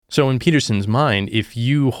So in Peterson's mind, if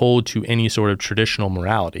you hold to any sort of traditional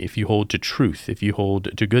morality, if you hold to truth, if you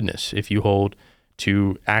hold to goodness, if you hold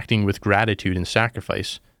to acting with gratitude and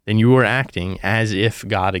sacrifice, then you are acting as if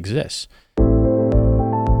God exists.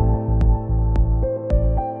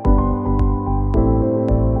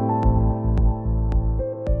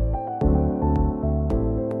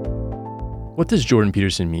 What does Jordan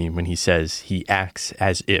Peterson mean when he says he acts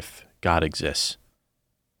as if God exists?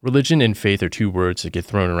 Religion and faith are two words that get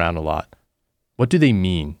thrown around a lot. What do they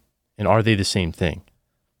mean, and are they the same thing?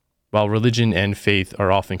 While religion and faith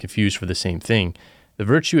are often confused for the same thing, the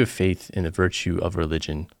virtue of faith and the virtue of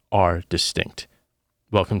religion are distinct.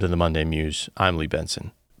 Welcome to the Monday Muse. I'm Lee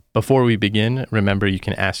Benson. Before we begin, remember you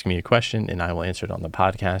can ask me a question and I will answer it on the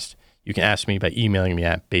podcast. You can ask me by emailing me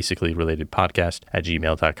at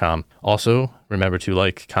basicallyrelatedpodcast@gmail.com. Also, remember to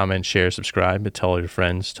like, comment, share, subscribe, tell all your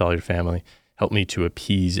friends, tell all your family. Help me to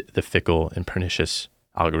appease the fickle and pernicious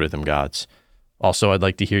algorithm gods. Also, I'd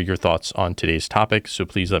like to hear your thoughts on today's topic, so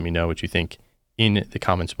please let me know what you think in the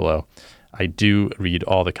comments below. I do read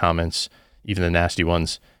all the comments, even the nasty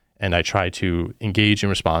ones, and I try to engage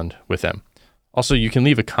and respond with them. Also, you can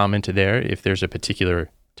leave a comment there if there's a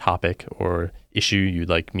particular topic or issue you'd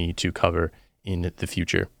like me to cover in the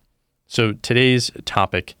future. So today's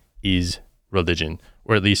topic is religion,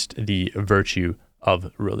 or at least the virtue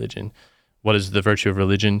of religion. What is the virtue of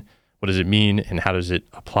religion? What does it mean? And how does it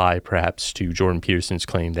apply perhaps to Jordan Peterson's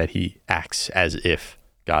claim that he acts as if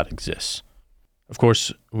God exists? Of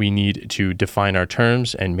course, we need to define our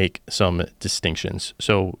terms and make some distinctions.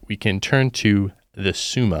 So we can turn to the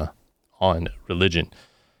Summa on religion.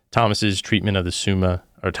 Thomas's treatment of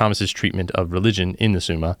religion in the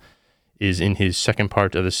Summa is in his second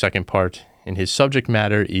part of the second part, and his subject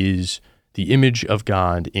matter is the image of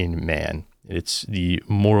God in man. It's the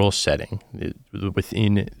moral setting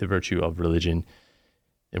within the virtue of religion,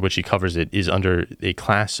 in which he covers it, is under a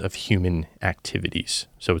class of human activities.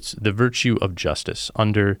 So it's the virtue of justice.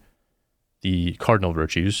 Under the cardinal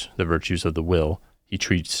virtues, the virtues of the will, he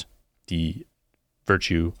treats the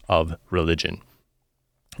virtue of religion.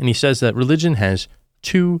 And he says that religion has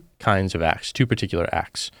two kinds of acts, two particular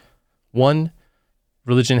acts. One,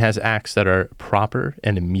 religion has acts that are proper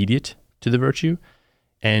and immediate to the virtue,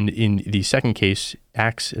 and in the second case,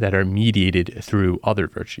 acts that are mediated through other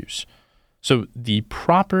virtues. So the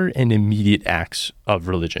proper and immediate acts of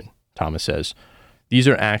religion, Thomas says, these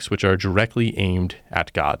are acts which are directly aimed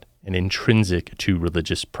at God and intrinsic to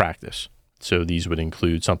religious practice. So these would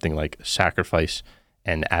include something like sacrifice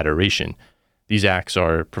and adoration. These acts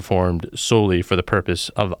are performed solely for the purpose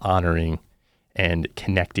of honoring and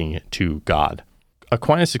connecting to God.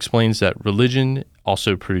 Aquinas explains that religion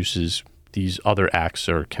also produces these other acts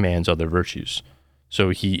or commands other virtues.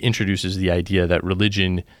 So he introduces the idea that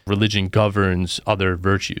religion governs other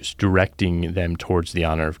virtues, directing them towards the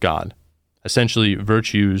honor of God. Essentially,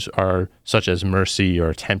 virtues are such as mercy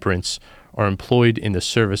or temperance are employed in the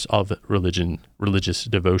service of religious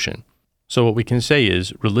devotion. So what we can say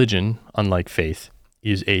is religion, unlike faith,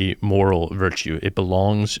 is a moral virtue. It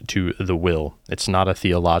belongs to the will. It's not a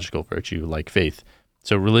theological virtue like faith.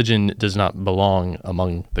 So religion does not belong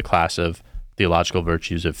among the class of theological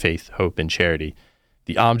virtues of faith, hope, and charity.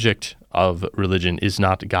 The object of religion is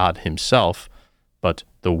not God himself, but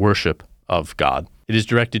the worship of God. It is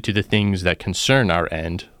directed to the things that concern our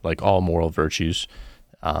end, like all moral virtues.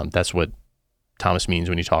 That's what Thomas means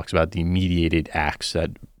when he talks about the mediated acts,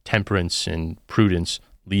 that temperance and prudence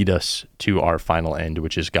lead us to our final end,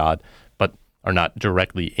 which is God, but are not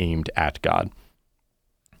directly aimed at God.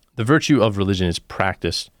 The virtue of religion is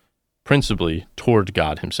practiced principally toward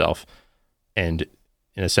God himself, and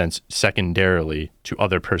in a sense, secondarily to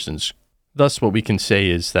other persons. Thus, what we can say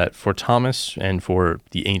is that for Thomas and for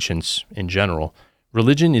the ancients in general,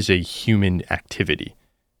 religion is a human activity.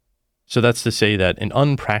 So that's to say that an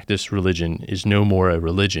unpracticed religion is no more a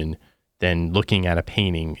religion than looking at a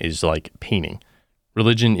painting is like painting.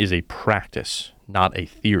 Religion is a practice, not a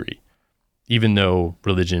theory. Even though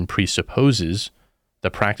religion presupposes, the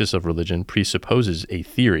practice of religion presupposes a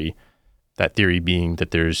theory, that theory being that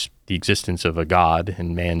there's the existence of a God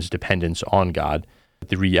and man's dependence on God.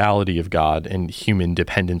 The reality of God and human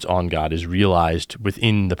dependence on God is realized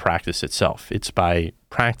within the practice itself. It's by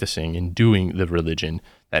practicing and doing the religion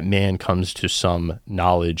that man comes to some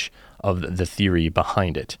knowledge of the theory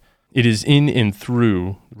behind it. It is in and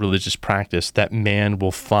through religious practice that man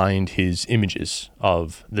will find his images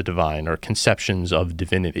of the divine or conceptions of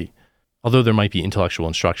divinity. Although there might be intellectual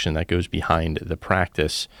instruction that goes behind the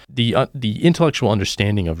practice, the intellectual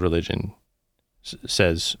understanding of religion,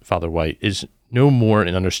 says Father White, is no more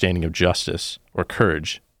an understanding of justice or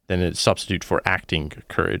courage than a substitute for acting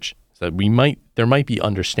courage. So there might be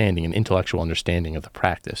understanding, an intellectual understanding of the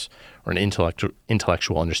practice, or an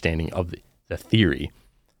intellectual understanding of the theory.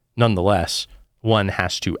 Nonetheless, one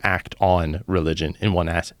has to act on religion, and one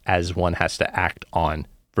has to act on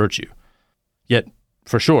virtue. Yet,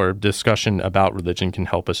 for sure, discussion about religion can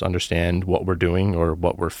help us understand what we're doing or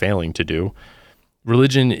what we're failing to do.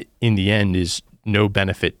 Religion, in the end, is no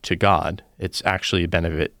benefit to God. It's actually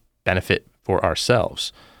a benefit for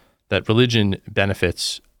ourselves. That religion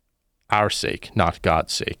benefits our sake, not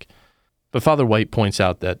God's sake. But Father White points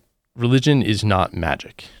out that religion is not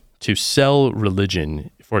magic. To sell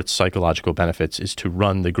religion for its psychological benefits is to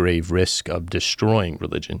run the grave risk of destroying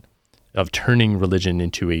religion, of turning religion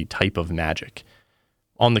into a type of magic.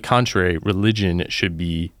 On the contrary, religion should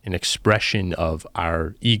be an expression of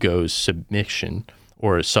our ego's submission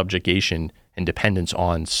or subjugation and dependence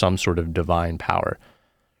on some sort of divine power.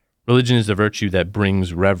 Religion is the virtue that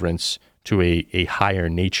brings reverence to a higher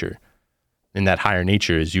nature. And that higher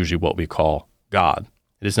nature is usually what we call God.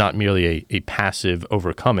 It is not merely a passive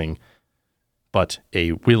overcoming, but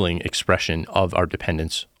a willing expression of our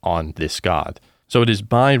dependence on this God. So it is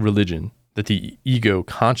by religion that the ego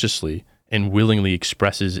consciously and willingly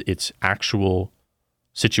expresses its actual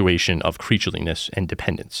situation of creatureliness and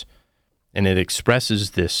dependence. And it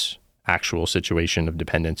expresses this actual situation of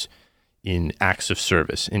dependence in acts of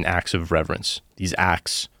service, in acts of reverence. These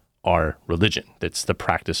acts are religion. That's the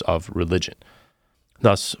practice of religion.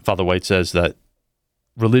 Thus, Father White says that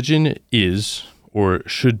religion is, or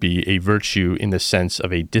should be, a virtue in the sense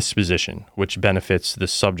of a disposition which benefits the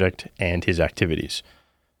subject and his activities.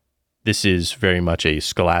 This is very much a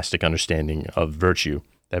scholastic understanding of virtue,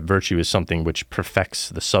 that virtue is something which perfects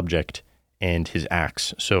the subject and his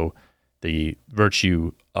acts. So the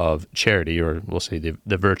virtue of charity, or we'll say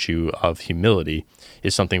the virtue of humility,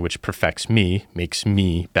 is something which perfects me, makes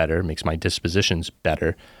me better, makes my dispositions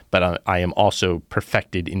better, but I am also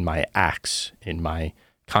perfected in my acts, in my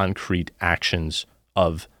concrete actions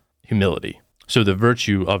of humility. So the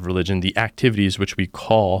virtue of religion, the activities which we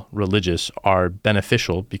call religious, are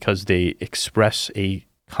beneficial because they express a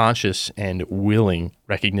conscious and willing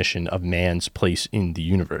recognition of man's place in the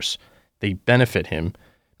universe. They benefit him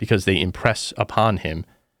because they impress upon him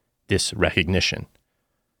this recognition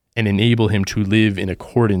and enable him to live in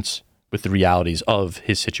accordance with the realities of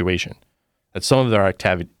his situation. That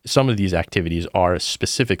some of these activities are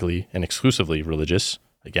specifically and exclusively religious.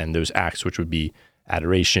 Again, those acts which would be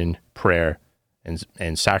adoration, prayer,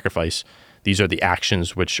 and sacrifice. These are the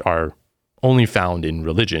actions which are only found in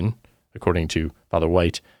religion, according to Father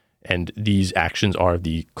White, and these actions are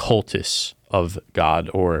the cultus of God,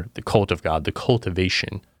 or the cult of God, the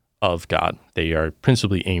cultivation of God. They are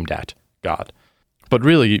principally aimed at God. But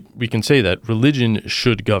really, we can say that religion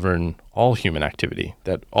should govern all human activity,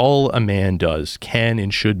 that all a man does can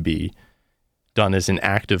and should be done as an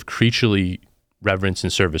act of creaturely reverence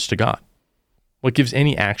and service to God. What gives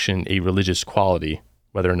any action a religious quality,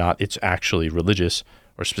 whether or not it's actually religious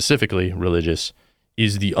or specifically religious,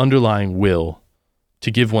 is the underlying will to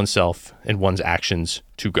give oneself and one's actions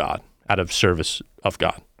to God, out of service of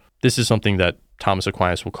God. This is something that Thomas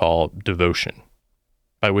Aquinas will call devotion,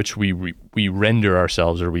 by which we render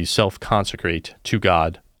ourselves, or we self-consecrate to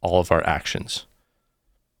God all of our actions.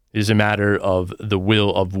 It is a matter of the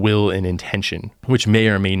will and intention, which may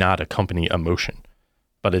or may not accompany emotion,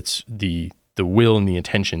 but it's the will and the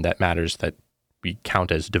intention that matters, that we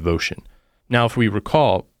count as devotion. Now, if we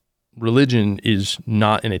recall, religion is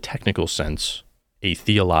not, in a technical sense, a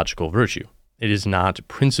theological virtue. It is not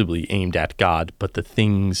principally aimed at God, but the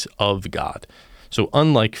things of God. So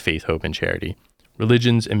unlike faith, hope, and charity,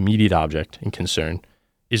 religion's immediate object and concern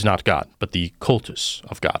is not God, but the cultus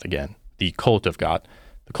of God again, the cult of God,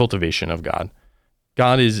 the cultivation of God.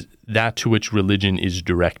 God is that to which religion is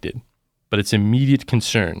directed, but its immediate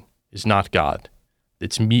concern is not God.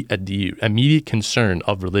 The immediate concern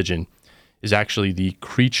of religion is actually the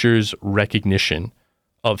creature's recognition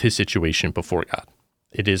of his situation before God.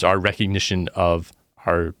 It is our recognition of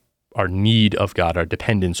our need of God, our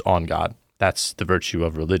dependence on God. That's the virtue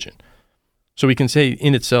of religion. So we can say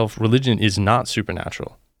in itself, religion is not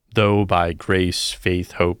supernatural, though by grace,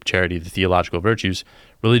 faith, hope, charity, the theological virtues,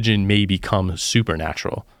 religion may become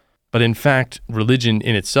supernatural. But in fact, religion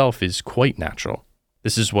in itself is quite natural.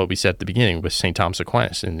 This is what we said at the beginning with St. Thomas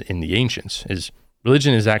Aquinas in the Ancients, is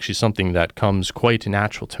religion is actually something that comes quite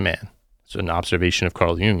natural to man. It's an observation of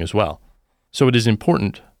Carl Jung as well. So it is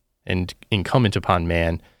important and incumbent upon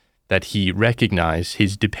man that he recognize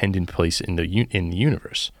his dependent place in the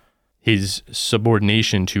universe, his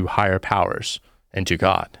subordination to higher powers and to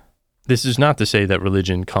God. This is not to say that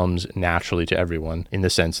religion comes naturally to everyone, in the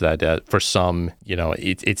sense that for some,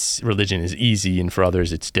 it's religion is easy, and for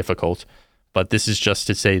others it's difficult. But this is just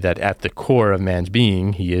to say that at the core of man's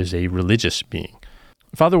being, he is a religious being.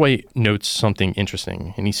 Father White notes something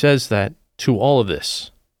interesting, and he says that to all of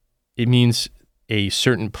this, it means a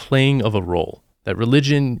certain playing of a role, that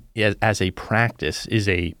religion as a practice is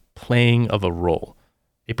a playing of a role.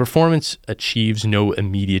 A performance achieves no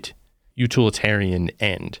immediate utilitarian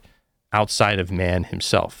end outside of man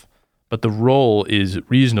himself, but the role is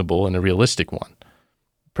reasonable and a realistic one,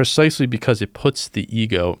 precisely because it puts the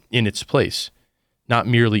ego in its place, not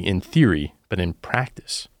merely in theory, but in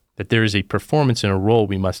practice, that there is a performance and a role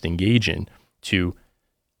we must engage in to,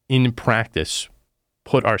 in practice,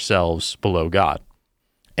 put ourselves below God.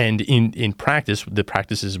 And in practice, the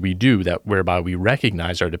practices we do that whereby we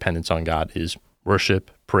recognize our dependence on God is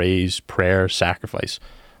worship, praise, prayer, sacrifice,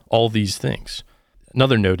 all these things.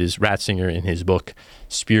 Another note is Ratzinger, in his book,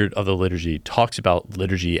 Spirit of the Liturgy, talks about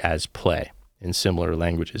liturgy as play in similar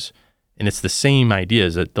languages. And it's the same idea,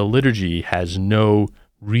 is that the liturgy has no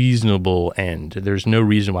reasonable end. There's no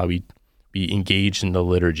reason why we be engaged in the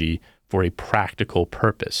liturgy for a practical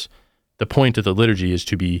purpose. The point of the liturgy is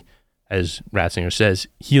to be, as Ratzinger says,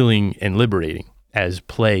 healing and liberating, as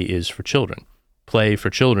play is for children. Play for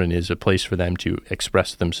children is a place for them to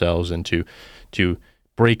express themselves and to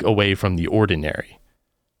break away from the ordinary.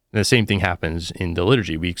 And the same thing happens in the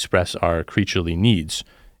liturgy. We express our creaturely needs,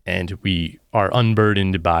 and we are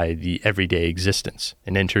unburdened by the everyday existence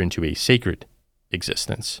and enter into a sacred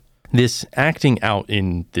existence. This acting out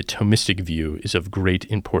in the Thomistic view is of great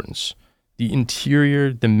importance. The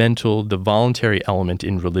interior, the mental, the voluntary element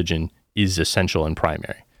in religion is essential and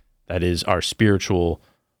primary. That is our spiritual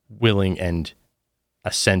willing and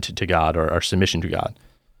assent to God, or our submission to God.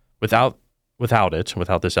 Without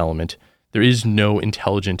this element, there is no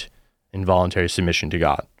intelligent and voluntary submission to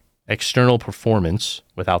God. External performance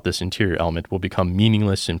without this interior element will become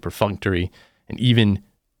meaningless and perfunctory, and even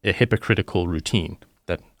a hypocritical routine,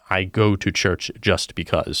 that I go to church just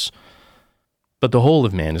because. But the whole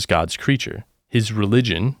of man is God's creature. His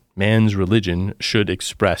religion, man's religion, should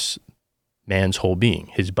express man's whole being,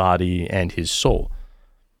 his body and his soul.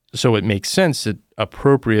 So it makes sense that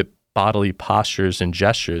appropriate bodily postures and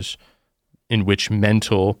gestures in which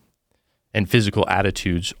mental and physical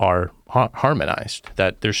attitudes are harmonized,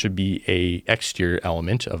 that there should be a exterior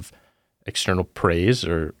element of external praise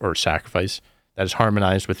or sacrifice that is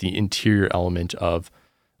harmonized with the interior element of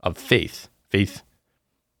faith. Faith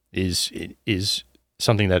is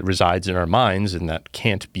something that resides in our minds and that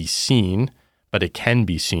can't be seen, but it can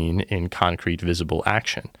be seen in concrete, visible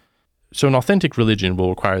action. So an authentic religion will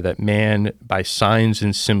require that man, by signs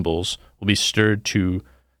and symbols, will be stirred to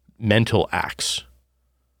mental acts,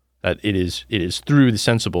 that it is through the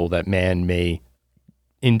sensible that man may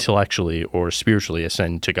intellectually or spiritually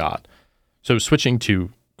ascend to God. So switching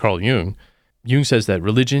to Carl Jung, Jung says that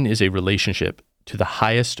religion is a relationship to the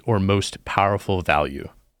highest or most powerful value,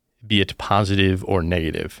 be it positive or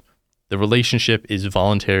negative. The relationship is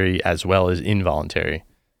voluntary as well as involuntary.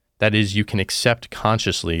 That is, you can accept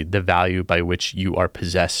consciously the value by which you are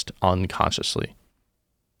possessed unconsciously.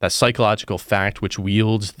 That psychological fact which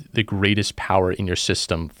wields the greatest power in your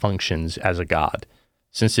system functions as a God,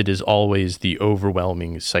 since it is always the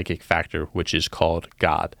overwhelming psychic factor which is called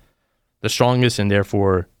God. The strongest and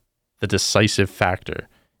therefore the decisive factor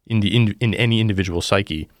in any individual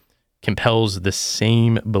psyche compels the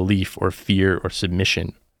same belief or fear or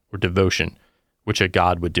submission or devotion which a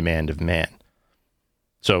God would demand of man.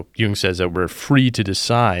 So Jung says that we're free to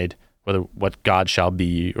decide whether what God shall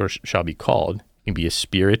be or shall be called. It can be a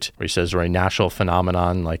spirit, or he says, or a natural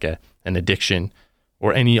phenomenon like an addiction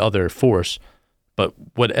or any other force. But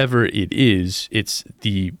whatever it is, it's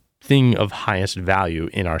the thing of highest value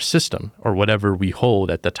in our system, or whatever we hold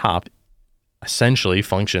at the top essentially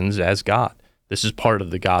functions as God. This is part of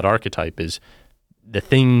the God archetype, is the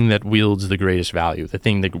thing that wields the greatest value, the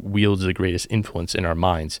thing that wields the greatest influence in our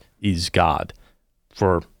minds is God,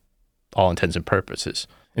 for all intents and purposes.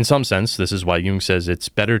 In some sense, this is why Jung says it's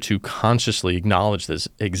better to consciously acknowledge this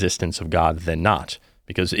existence of God than not.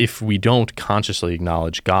 Because if we don't consciously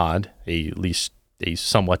acknowledge God, at least a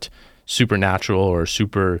somewhat supernatural or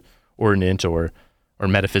superordinate or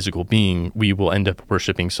metaphysical being, we will end up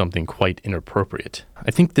worshiping something quite inappropriate.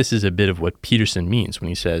 I think this is a bit of what Peterson means when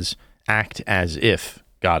he says, act as if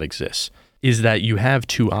God exists, is that you have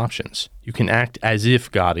two options. You can act as if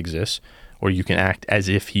God exists, or you can act as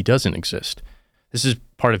if he doesn't exist. This is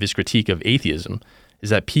part of his critique of atheism, is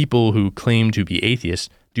that people who claim to be atheists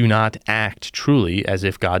do not act truly as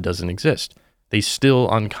if God doesn't exist. They still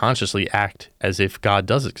unconsciously act as if God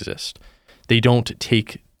does exist. They don't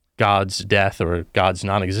take God's death or God's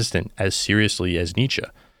non-existent as seriously as Nietzsche.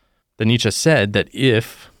 That Nietzsche said that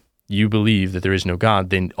if you believe that there is no God,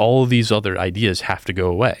 then all these other ideas have to go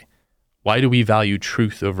away. Why do we value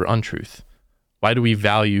truth over untruth? Why do we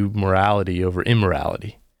value morality over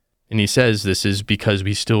immorality? And he says this is because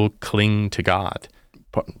we still cling to God.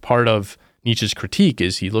 Part of Nietzsche's critique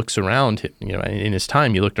is he looks around him, in his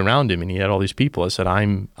time, he looked around him and he had all these people that said,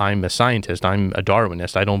 I'm a scientist, I'm a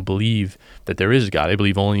Darwinist, I don't believe that there is God, I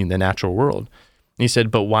believe only in the natural world. And he said,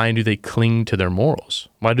 but why do they cling to their morals?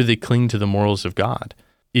 Why do they cling to the morals of God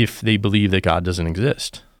if they believe that God doesn't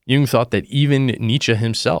exist? Jung thought that even Nietzsche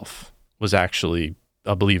himself was actually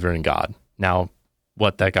a believer in God. Now,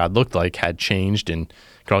 what that God looked like had changed, and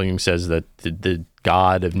Carl Jung says that the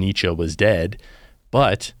God of Nietzsche was dead.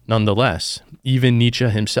 But nonetheless, even Nietzsche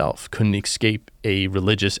himself couldn't escape a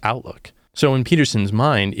religious outlook. So in Peterson's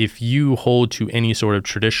mind, if you hold to any sort of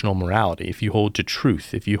traditional morality, if you hold to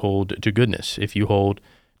truth, if you hold to goodness, if you hold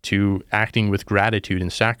to acting with gratitude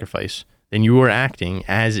and sacrifice, then you are acting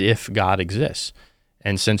as if God exists.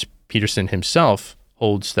 And since Peterson himself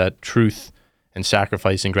holds that truth and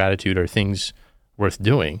sacrifice and gratitude are things worth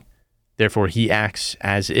doing, therefore, he acts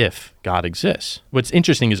as if God exists. What's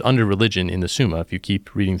interesting is under religion in the Summa, if you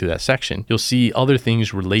keep reading through that section, you'll see other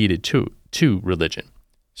things related to religion.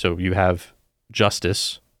 So you have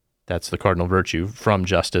justice, that's the cardinal virtue. From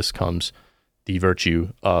justice comes the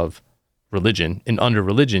virtue of religion. And under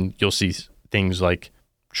religion, you'll see things like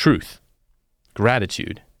truth,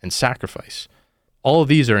 gratitude, and sacrifice. All of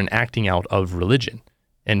these are an acting out of religion.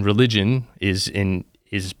 And religion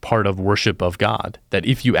is part of worship of God, that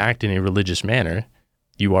if you act in a religious manner,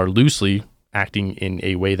 you are loosely acting in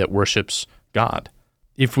a way that worships God.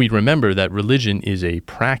 If we remember that religion is a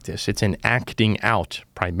practice, it's an acting out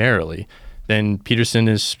primarily, then Peterson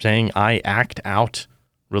is saying, I act out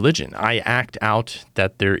religion. I act out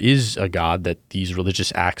that there is a God that these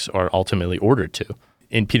religious acts are ultimately ordered to.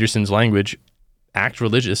 In Peterson's language, act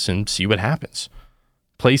religious and see what happens.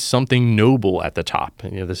 Place something noble at the top.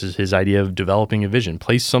 This is his idea of developing a vision.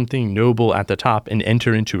 Place something noble at the top and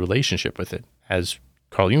enter into relationship with it. As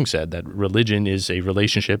Carl Jung said, that religion is a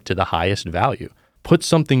relationship to the highest value. Put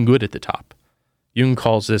something good at the top. Jung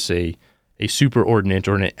calls this a superordinate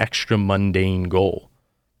or an extra mundane goal.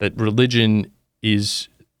 That religion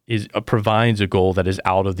provides a goal that is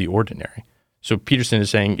out of the ordinary. So Peterson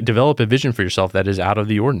is saying, develop a vision for yourself that is out of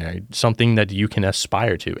the ordinary, something that you can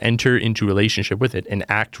aspire to, enter into relationship with it, and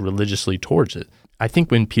act religiously towards it. I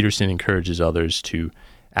think when Peterson encourages others to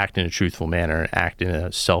act in a truthful manner, act in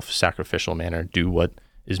a self-sacrificial manner, do what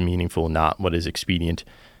is meaningful, not what is expedient,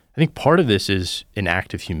 I think part of this is an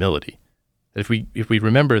act of humility. If we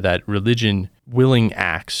remember that religion willing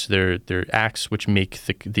acts, they're acts which make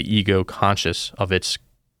the ego conscious of its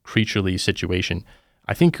creaturely situation,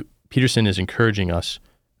 I think Peterson is encouraging us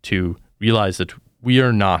to realize that we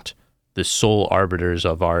are not the sole arbiters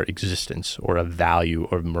of our existence or of value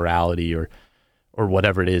or morality or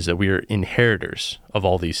whatever it is, that we are inheritors of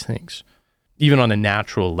all these things. Even on a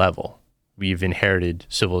natural level, we've inherited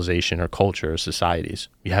civilization or culture or societies.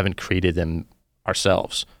 We haven't created them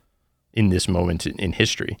ourselves in this moment in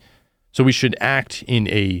history. So we should act in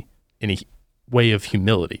a way of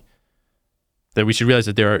humility, that we should realize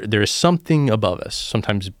that there is something above us.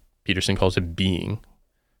 Sometimes Peterson calls it being,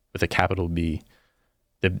 with a capital B,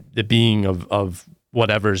 the being of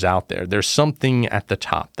whatever's out there. There's something at the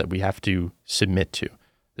top that we have to submit to.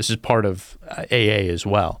 This is part of AA as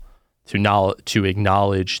well, to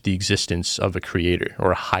acknowledge the existence of a creator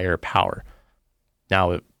or a higher power.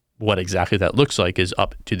 Now, what exactly that looks like is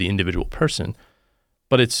up to the individual person,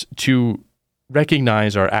 but it's to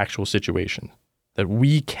recognize our actual situation, that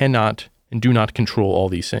we cannot and do not control all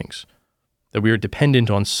these things, that we are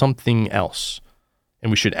dependent on something else,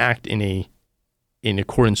 and we should act in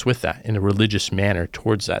accordance with that, in a religious manner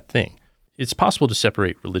towards that thing. It's possible to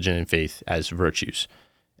separate religion and faith as virtues,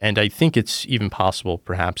 and I think it's even possible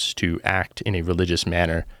perhaps to act in a religious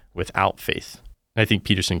manner without faith. And I think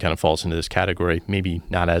Peterson kind of falls into this category, maybe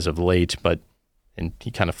not as of late, and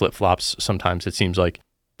he kind of flip-flops sometimes, it seems like.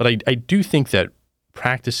 But I do think that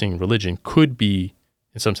practicing religion could be,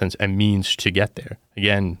 in some sense, a means to get there.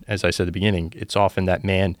 Again, as I said at the beginning, it's often that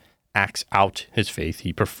man acts out his faith,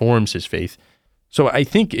 he performs his faith. So I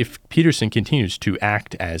think if Peterson continues to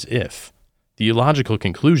act as if, the logical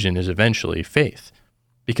conclusion is eventually faith.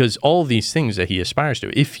 Because all these things that he aspires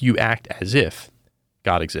to, if you act as if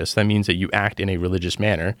God exists, that means that you act in a religious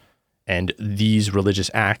manner, and these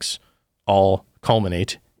religious acts all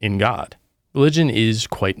culminate in God. Religion is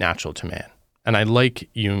quite natural to man. And I like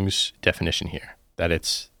Jung's definition here, that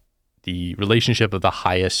it's the relationship of the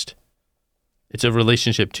highest, it's a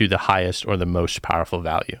relationship to the highest or the most powerful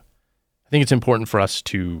value. I think it's important for us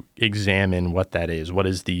to examine what that is. What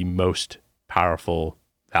is the most powerful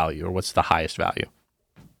value, or what's the highest value?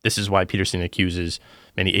 This is why Peterson accuses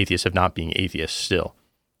many atheists of not being atheists still,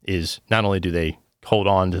 is not only do they hold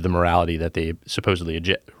on to the morality that they supposedly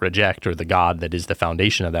reject, or the God that is the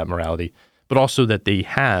foundation of that morality, but also that they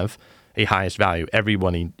have a highest value.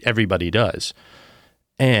 Everybody does.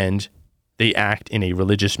 And they act in a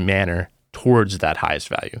religious manner towards that highest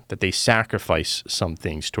value, that they sacrifice some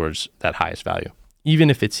things towards that highest value, even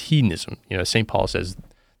if it's hedonism. St. Paul says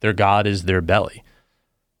their God is their belly.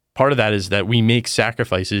 Part of that is that we make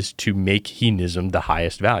sacrifices to make hedonism the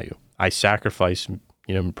highest value. I sacrifice,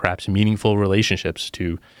 perhaps meaningful relationships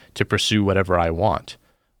to pursue whatever I want.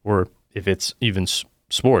 Or if it's even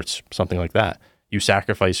sports, something like that, you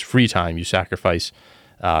sacrifice free time, you sacrifice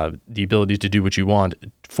the ability to do what you want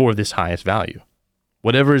for this highest value.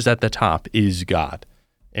 Whatever is at the top is God,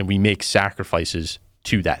 and we make sacrifices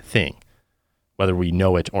to that thing, whether we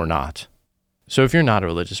know it or not. So if you're not a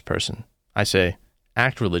religious person, I say,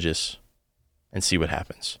 act religious and see what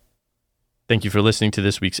happens. Thank you for listening to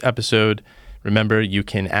this week's episode. Remember, you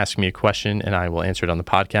can ask me a question and I will answer it on the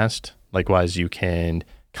podcast. Likewise, you can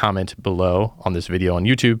comment below on this video on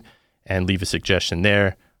YouTube and leave a suggestion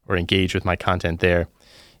there or engage with my content there.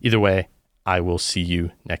 Either way, I will see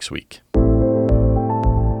you next week.